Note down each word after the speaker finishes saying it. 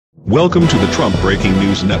Welcome to the Trump Breaking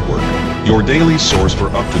News Network, your daily source for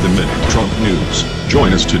up-to-the-minute Trump news.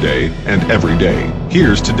 Join us today and every day.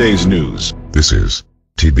 Here's today's news. This is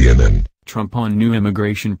TBNN. Trump on new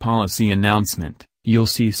immigration policy announcement, you'll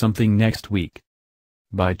see something next week.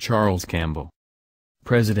 By Charles Campbell.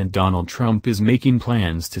 President Donald Trump is making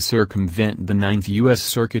plans to circumvent the Ninth U.S.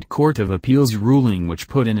 Circuit Court of Appeals ruling which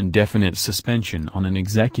put an indefinite suspension on an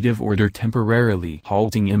executive order temporarily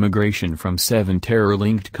halting immigration from 7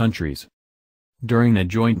 terror-linked countries. During a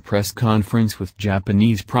joint press conference with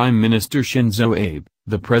Japanese Prime Minister Shinzo Abe,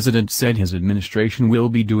 the president said his administration will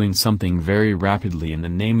be doing something very rapidly in the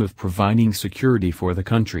name of providing security for the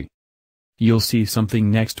country. You'll see something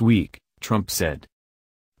next week, Trump said.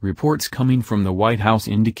 Reports coming from the White House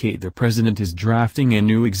indicate the president is drafting a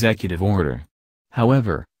new executive order.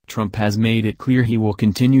 However, Trump has made it clear he will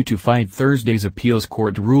continue to fight Thursday's appeals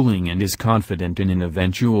court ruling and is confident in an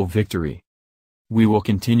eventual victory. "We will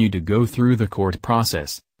continue to go through the court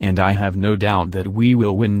process, and I have no doubt that we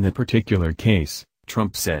will win the particular case,"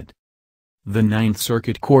 Trump said. The Ninth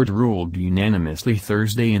Circuit Court ruled unanimously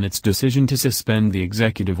Thursday in its decision to suspend the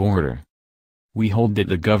executive order. "We hold that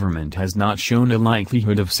the government has not shown a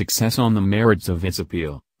likelihood of success on the merits of its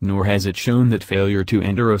appeal, nor has it shown that failure to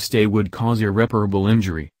enter a stay would cause irreparable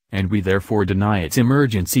injury, and we therefore deny its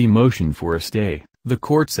emergency motion for a stay," the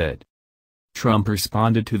court said. Trump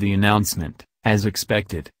responded to the announcement, as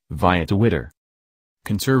expected, via Twitter.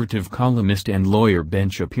 Conservative columnist and lawyer Ben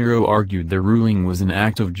Shapiro argued the ruling was an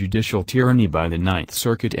act of judicial tyranny by the Ninth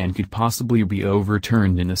Circuit and could possibly be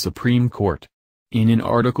overturned in the Supreme Court. In an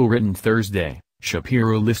article written Thursday,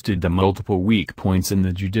 Shapiro listed the multiple weak points in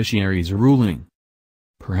the judiciary's ruling.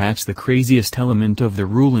 Perhaps the craziest element of the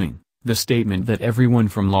ruling, the statement that everyone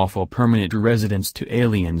from lawful permanent residents to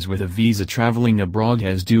aliens with a visa traveling abroad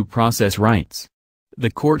has due process rights.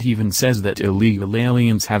 The court even says that illegal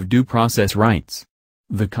aliens have due process rights.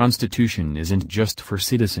 The Constitution isn't just for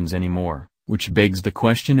citizens anymore, which begs the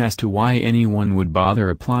question as to why anyone would bother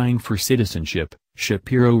applying for citizenship,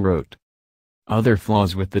 Shapiro wrote. Other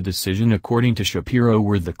flaws with the decision according to Shapiro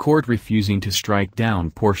were the court refusing to strike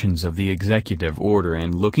down portions of the executive order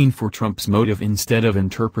and looking for Trump's motive instead of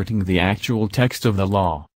interpreting the actual text of the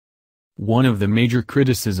law. One of the major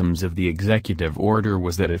criticisms of the executive order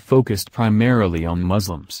was that it focused primarily on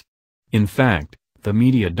Muslims. In fact, the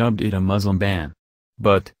media dubbed it a Muslim ban.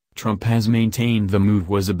 But, Trump has maintained the move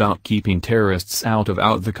was about keeping terrorists out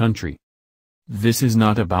of the country. "This is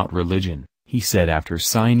not about religion," he said after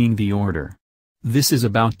signing the order. "This is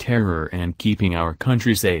about terror and keeping our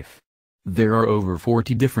country safe. There are over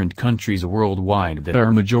 40 different countries worldwide that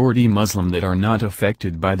are majority Muslim that are not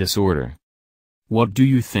affected by this order. What do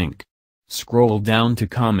you think? Scroll down to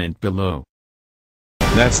comment below."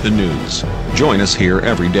 That's the news. Join us here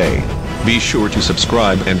every day. Be sure to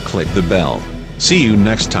subscribe and click the bell. See you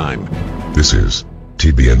next time. This is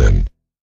TBNN.